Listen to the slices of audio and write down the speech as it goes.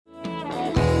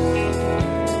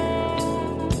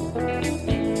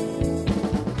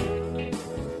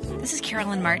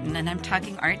Carolyn Martin, and I'm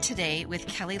talking art today with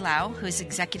Kelly Lau, who is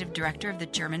Executive Director of the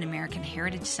German American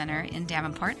Heritage Center in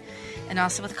Davenport, and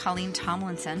also with Colleen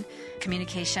Tomlinson,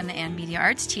 Communication and Media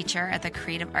Arts teacher at the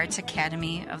Creative Arts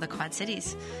Academy of the Quad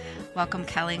Cities. Welcome,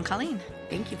 Kelly and Colleen.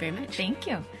 Thank you very much. Thank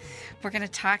you. We're going to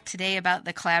talk today about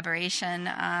the collaboration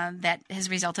that has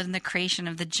resulted in the creation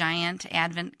of the giant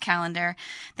Advent calendar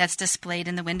that's displayed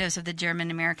in the windows of the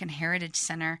German American Heritage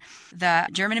Center. The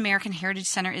German American Heritage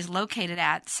Center is located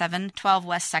at 712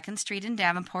 West 2nd Street in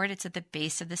Davenport. It's at the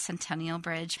base of the Centennial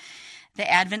Bridge. The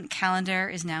Advent calendar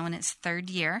is now in its third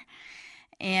year.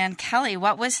 And Kelly,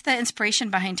 what was the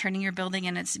inspiration behind turning your building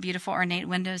and its beautiful ornate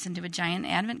windows into a giant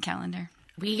Advent calendar?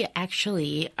 We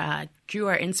actually drew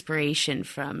our inspiration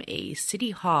from a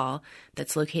city hall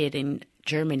that's located in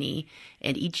Germany,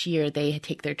 and each year they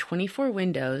take their 24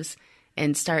 windows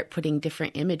and start putting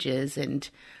different images and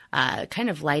kind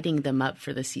of lighting them up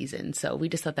for the season. So we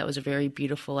just thought that was a very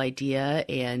beautiful idea,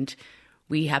 and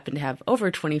we happen to have over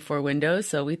 24 windows,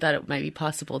 so we thought it might be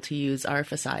possible to use our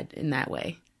facade in that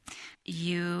way.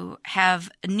 You have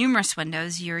numerous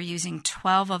windows. You're using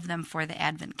 12 of them for the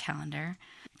Advent calendar,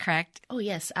 correct? Oh,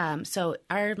 yes. So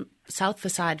our south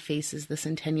facade faces the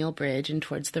Centennial Bridge and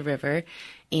towards the river,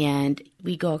 and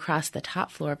we go across the top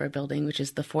floor of our building, which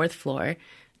is the 4th floor,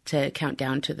 to count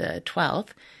down to the 12th,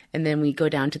 and then we go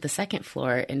down to the 2nd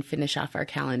floor and finish off our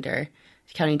calendar,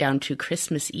 counting down to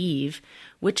Christmas Eve,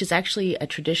 which is actually a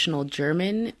traditional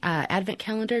German Advent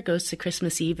calendar, goes to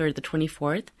Christmas Eve or the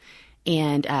 24th.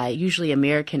 And usually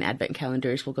American Advent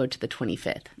calendars will go to the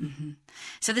 25th. Mm-hmm.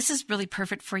 So this is really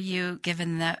perfect for you,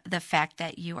 given the fact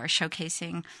that you are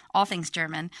showcasing all things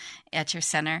German at your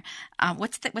center.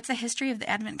 What's the history of the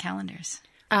Advent calendars?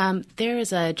 There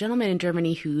is a gentleman in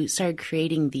Germany who started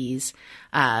creating these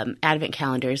Advent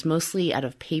calendars, mostly out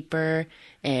of paper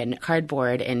and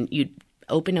cardboard, and you'd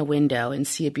open a window and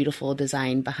see a beautiful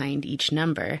design behind each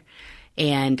number.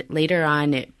 And later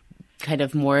on, it kind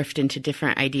of morphed into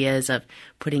different ideas of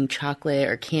putting chocolate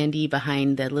or candy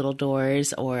behind the little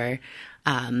doors, or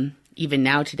even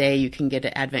now today you can get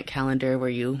an Advent calendar where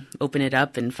you open it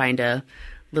up and find a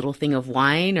little thing of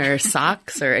wine or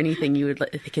socks or anything you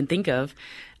can think of.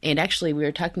 And actually we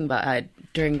were talking about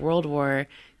during World War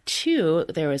II,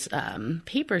 there was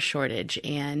paper shortage,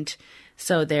 and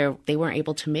so they weren't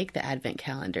able to make the Advent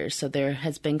calendars. So there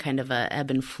has been kind of a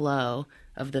ebb and flow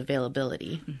of the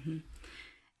availability. Mm-hmm.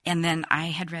 And then I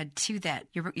had read, too, that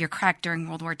you're correct, during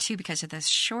World War II, because of this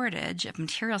shortage of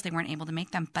materials, they weren't able to make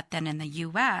them. But then in the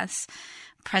U.S.,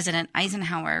 President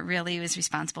Eisenhower really was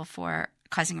responsible for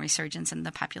causing a resurgence in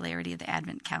the popularity of the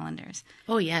Advent calendars.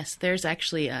 Oh, yes. There's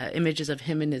actually images of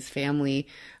him and his family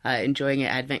enjoying an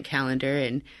Advent calendar,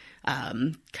 and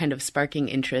kind of sparking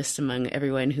interest among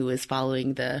everyone who was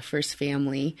following the first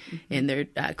family and their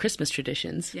Christmas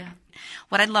traditions. Yeah.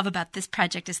 What I love about this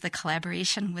project is the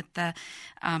collaboration with the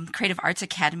Creative Arts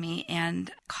Academy. And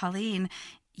Colleen,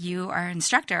 you are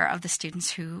instructor of the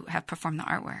students who have performed the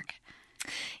artwork.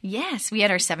 Yes, we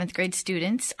had our 7th grade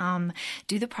students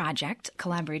do the project,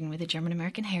 collaborating with the German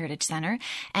American Heritage Center,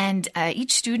 and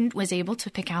each student was able to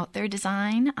pick out their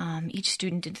design. Each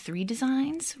student did 3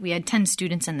 designs. We had 10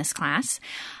 students in this class.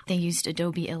 They used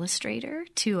Adobe Illustrator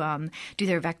to do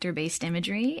their vector-based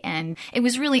imagery, and it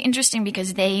was really interesting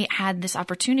because they had this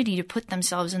opportunity to put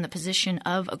themselves in the position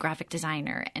of a graphic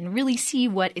designer and really see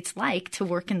what it's like to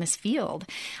work in this field,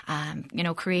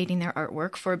 creating their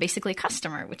artwork for basically a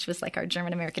customer, which was like our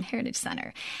German American Heritage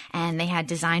Center. And they had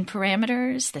design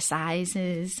parameters, the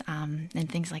sizes, and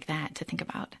things like that to think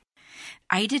about.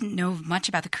 I didn't know much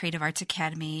about the Creative Arts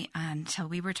Academy until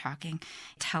we were talking.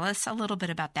 Tell us a little bit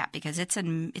about that, because it's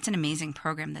an amazing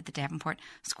program that the Davenport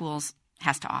schools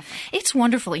has to offer. It's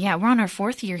wonderful. Yeah, we're on our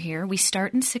 4th year here. We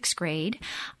start in 6th grade,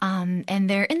 and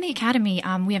they're in the academy.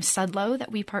 We have Sudlow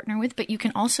that we partner with, but you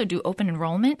can also do open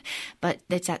enrollment, but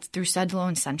it's through Sudlow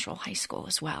and Central High School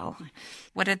as well.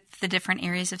 What are the different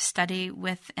areas of study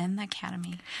within the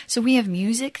academy? So we have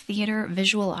music, theater,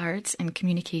 visual arts, and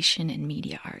communication and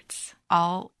media arts.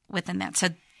 All within that. So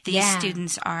these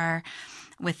students are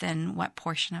within what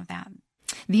portion of that?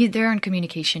 They're in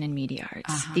communication and media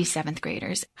arts, these 7th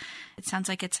graders. It sounds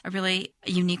like it's a really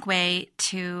unique way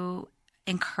to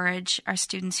encourage our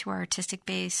students who are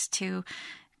artistic-based to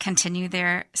continue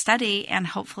their study and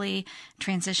hopefully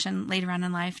transition later on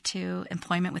in life to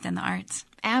employment within the arts.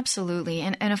 Absolutely.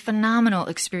 And a phenomenal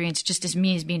experience, just as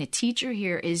me as being a teacher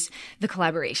here, is the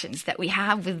collaborations that we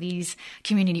have with these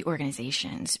community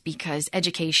organizations, because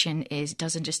education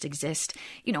doesn't just exist,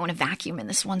 in a vacuum in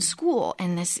this one school.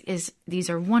 And these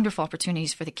are wonderful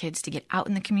opportunities for the kids to get out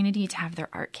in the community, to have their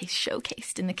art case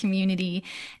showcased in the community,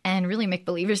 and really make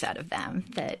believers out of them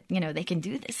that, they can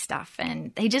do this stuff,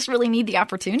 and they just really need the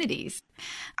opportunities.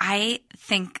 I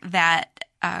think that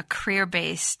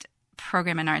career-based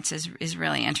program in arts is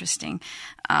really interesting.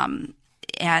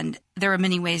 And there are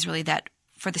many ways really that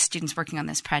for the students working on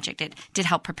this project, it did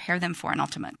help prepare them for an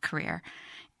ultimate career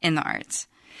in the arts.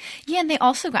 Yeah, and they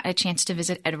also got a chance to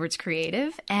visit Edwards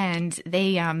Creative, and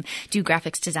they do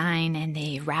graphics design, and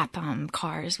they wrap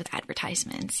cars with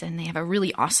advertisements, and they have a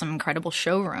really awesome, incredible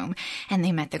showroom, and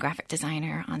they met the graphic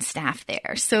designer on staff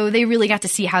there. So they really got to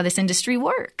see how this industry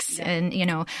works. Yeah.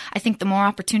 And, I think the more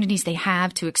opportunities they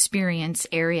have to experience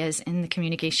areas in the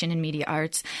communication and media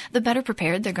arts, the better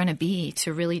prepared they're going to be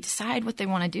to really decide what they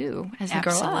want to do as they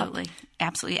grow up.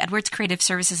 Absolutely. Edwards Creative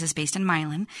Services is based in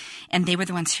Milan, and they were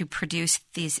the ones who produced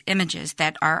these images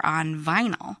that are on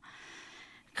vinyl,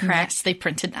 correct? Yes, they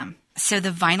printed them. So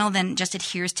the vinyl then just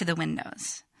adheres to the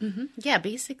windows. Mm-hmm. Yeah,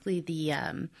 basically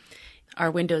our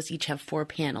windows each have 4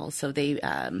 panels. So they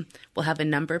will have a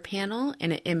number panel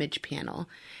and an image panel.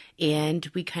 And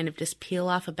we kind of just peel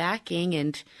off a backing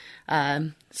and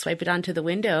swipe it onto the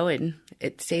window, and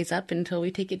it stays up until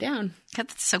we take it down.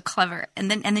 That's so clever.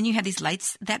 And then you have these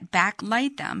lights that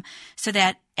backlight them so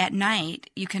that at night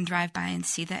you can drive by and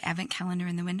see the advent calendar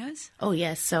in the windows? Oh,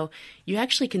 yes. So you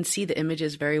actually can see the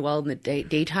images very well in the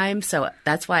daytime. So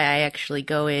that's why I actually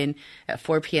go in at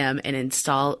 4 p.m. and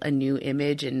install a new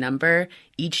image and number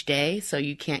each day. So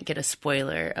you can't get a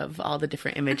spoiler of all the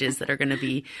different images that are going to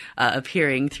be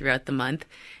appearing throughout the month.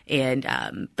 And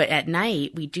but at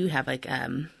night, we do have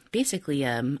basically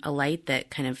a light that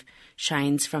kind of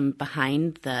shines from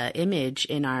behind the image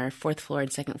in our 4th floor and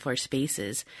 2nd floor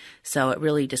spaces. So it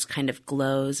really just kind of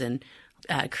glows and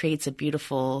creates a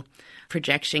beautiful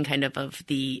projection kind of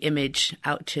the image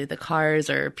out to the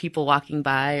cars or people walking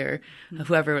by or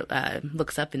whoever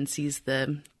looks up and sees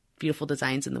the beautiful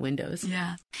designs in the windows.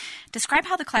 Yeah. Describe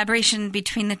how the collaboration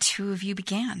between the two of you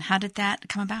began. How did that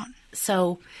come about?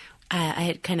 So I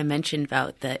had kind of mentioned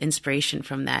about the inspiration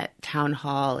from that town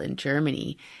hall in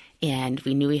Germany, and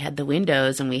we knew we had the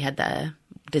windows and we had the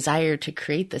desire to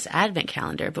create this advent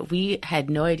calendar, but we had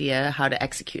no idea how to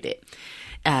execute it.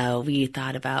 We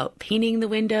thought about painting the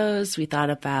windows. We thought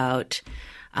about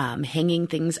hanging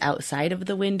things outside of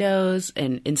the windows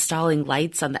and installing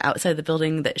lights on the outside of the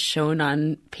building that shone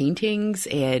on paintings.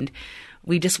 And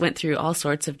we just went through all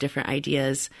sorts of different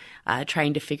ideas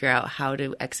trying to figure out how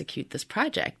to execute this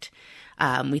project.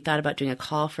 We thought about doing a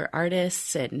call for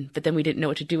artists, but then we didn't know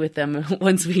what to do with them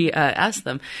once we asked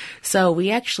them. So we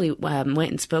actually went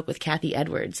and spoke with Kathy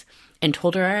Edwards and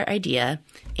told her our idea.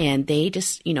 And they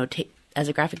just, as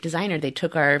a graphic designer, they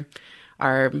took our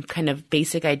kind of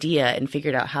basic idea and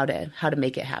figured out how to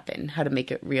make it happen, how to make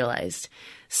it realized.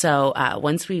 So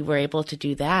once we were able to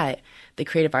do that, the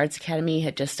Creative Arts Academy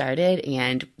had just started,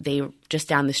 and they were just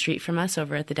down the street from us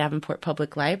over at the Davenport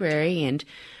Public Library, and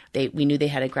we knew they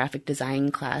had a graphic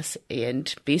design class,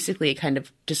 and basically it kind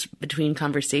of just between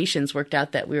conversations worked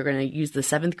out that we were going to use the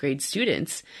 7th grade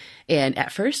students. And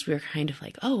at first we were kind of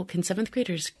like, oh, can 7th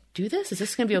graders do this? Is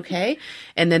this going to be okay?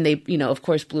 And then they, of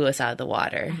course, blew us out of the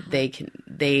water.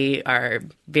 They are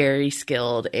very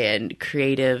skilled and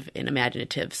creative and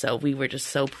imaginative. So we were just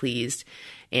so pleased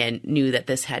and knew that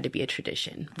this had to be a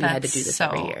tradition. We had to do this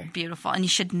every year. Beautiful. And you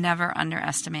should never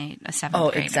underestimate a 7th grader. Oh,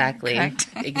 exactly. Correct?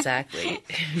 Exactly.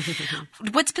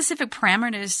 What specific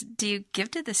parameters do you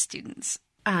give to the students?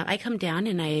 I come down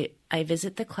and I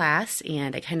visit the class,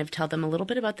 and I kind of tell them a little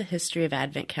bit about the history of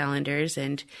Advent calendars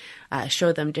and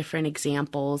show them different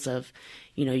examples of,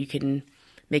 you can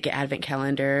make an Advent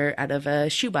calendar out of a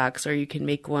shoebox, or you can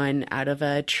make one out of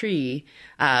a tree,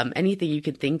 anything you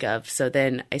could think of. So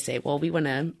then I say, well, we want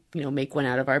to, make one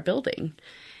out of our building.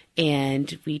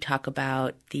 And we talk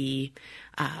about the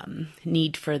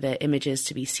need for the images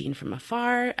to be seen from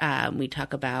afar. We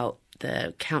talk about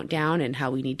the countdown and how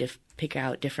we need to pick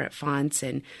out different fonts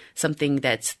and something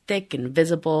that's thick and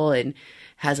visible and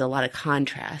has a lot of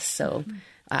contrast. So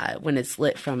when it's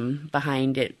lit from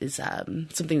behind, it is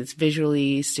something that's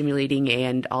visually stimulating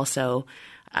and also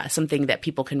something that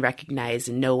people can recognize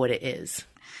and know what it is.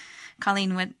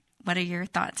 Colleen, What are your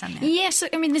thoughts on that? Yeah, so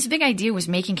I mean, this big idea was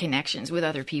making connections with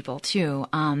other people too,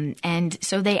 and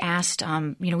so they asked,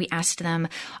 we asked them,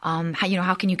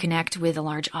 how can you connect with a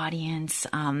large audience?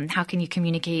 How can you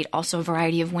communicate also a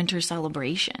variety of winter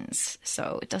celebrations?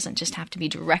 So it doesn't just have to be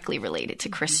directly related to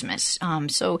Christmas.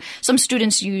 So some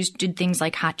students did things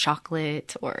like hot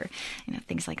chocolate or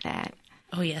things like that.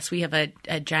 Oh, yes. We have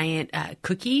a giant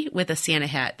cookie with a Santa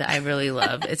hat that I really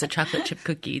love. It's a chocolate chip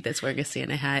cookie that's wearing a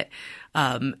Santa hat.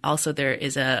 Also, there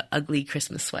is a ugly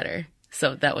Christmas sweater.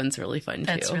 So that one's really fun, too.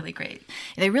 That's really great.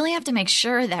 They really have to make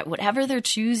sure that whatever they're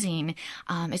choosing,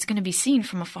 it's going to be seen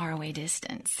from a faraway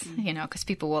distance, because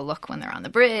people will look when they're on the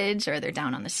bridge or they're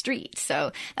down on the street.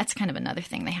 So that's kind of another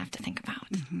thing they have to think about.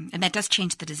 Mm-hmm. And that does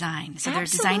change the design. So Absolutely. There are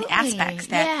design aspects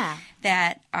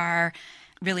that are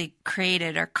really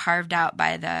created or carved out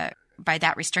by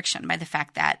that restriction, by the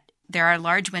fact that there are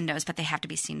large windows, but they have to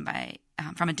be seen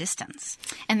from a distance.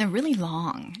 And they're really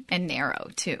long and narrow,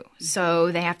 too.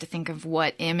 So they have to think of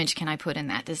what image can I put in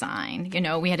that design.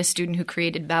 We had a student who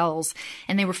created bells,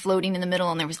 and they were floating in the middle,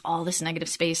 and there was all this negative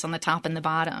space on the top and the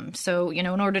bottom. So, in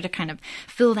order to kind of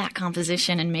fill that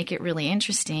composition and make it really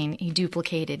interesting, he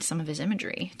duplicated some of his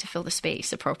imagery to fill the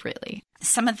space appropriately.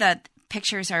 Some of the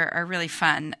pictures are really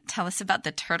fun. Tell us about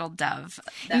the turtle dove.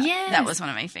 Yes. That was one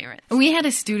of my favorites. We had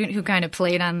a student who kind of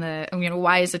played on the,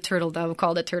 why is a turtle dove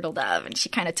called a turtle dove? And she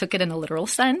kind of took it in a literal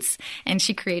sense. And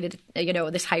she created,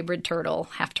 this hybrid turtle,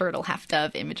 half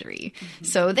dove imagery. Mm-hmm.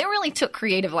 So they really took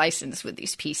creative license with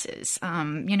these pieces.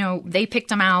 They picked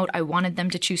them out. I wanted them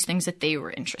to choose things that they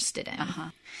were interested in.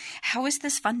 Uh-huh. How is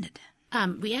this funded?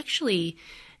 We actually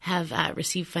have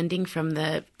received funding from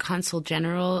the Consul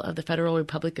General of the Federal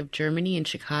Republic of Germany in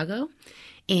Chicago,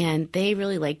 and they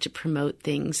really like to promote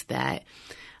things that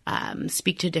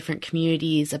speak to different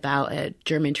communities about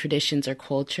German traditions or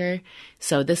culture.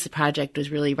 So this project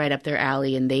was really right up their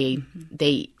alley, and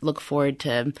they look forward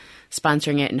to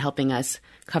sponsoring it and helping us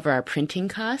cover our printing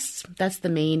costs. That's the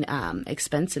main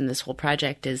expense in this whole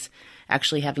project, is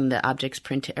actually having the objects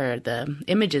printed or the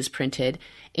images printed,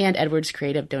 and Edwards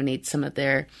Creative donates some of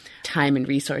their time and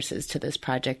resources to this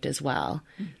project as well.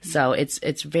 Mm-hmm. So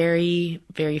it's very,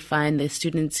 very fun. The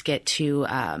students get to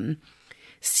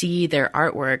see their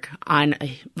artwork on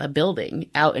a building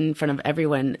out in front of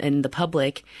everyone in the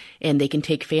public, and they can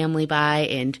take family by,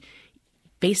 and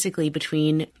basically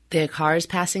between the cars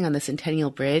passing on the Centennial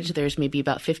Bridge, there's maybe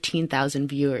about 15,000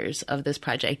 viewers of this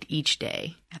project each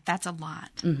day. That's a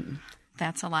lot. Mm-hmm.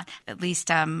 That's a lot. At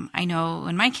least I know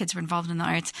when my kids were involved in the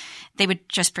arts, they would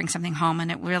just bring something home,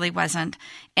 and it really wasn't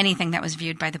anything that was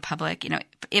viewed by the public.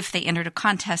 If they entered a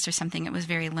contest or something, it was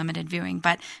very limited viewing.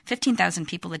 But 15,000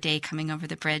 people a day coming over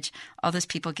the bridge, all those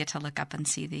people get to look up and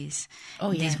see these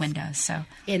windows. So,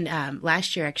 and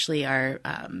last year, actually, our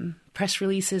press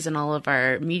releases and all of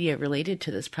our media related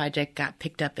to this project got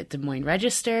picked up at Des Moines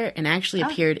Register and actually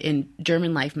appeared in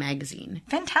German Life magazine.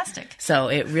 Fantastic. So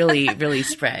it really, really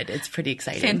spread. It's pretty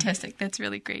exciting. Fantastic. That's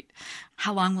really great.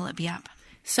 How long will it be up?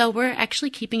 So we're actually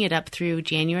keeping it up through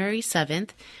January 7th,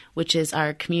 which is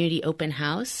our community open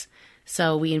house.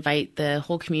 So we invite the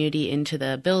whole community into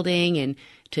the building and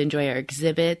to enjoy our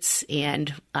exhibits,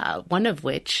 and one of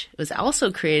which was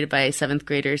also created by 7th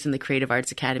graders in the Creative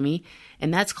Arts Academy,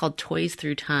 and that's called Toys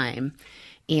Through Time.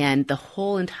 And the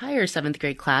whole entire 7th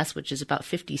grade class, which is about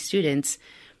 50 students,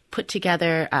 put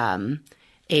together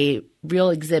a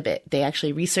real exhibit. They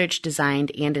actually researched,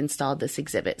 designed, and installed this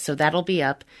exhibit. So that'll be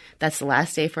up. That's the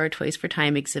last day for our Toys for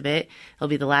Time exhibit. It'll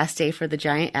be the last day for the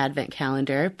giant advent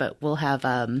calendar, but we'll have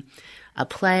a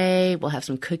play, we'll have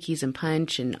some cookies and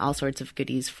punch and all sorts of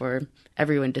goodies for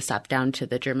everyone to stop down to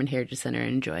the German Heritage Center and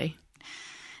enjoy.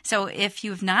 So if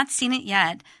you've not seen it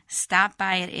yet, stop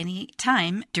by at any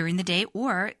time during the day,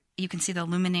 or you can see the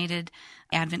illuminated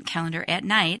Advent calendar at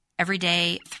night. Every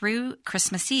day through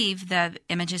Christmas Eve, the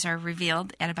images are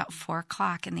revealed at about 4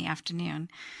 o'clock in the afternoon.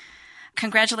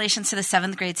 Congratulations to the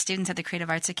 7th grade students at the Creative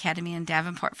Arts Academy in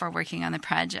Davenport for working on the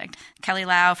project. Kelly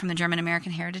Lau from the German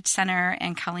American Heritage Center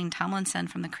and Colleen Tomlinson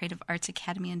from the Creative Arts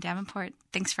Academy in Davenport.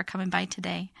 Thanks for coming by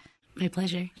today. My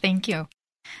pleasure. Thank you.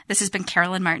 This has been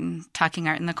Carolyn Martin, talking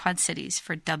art in the Quad Cities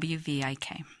for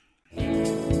WVIK.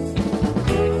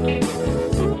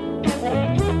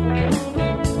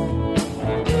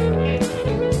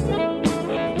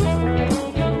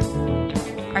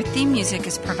 Our theme music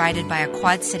is provided by a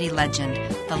Quad City legend,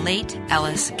 the late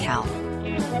Ellis Kell.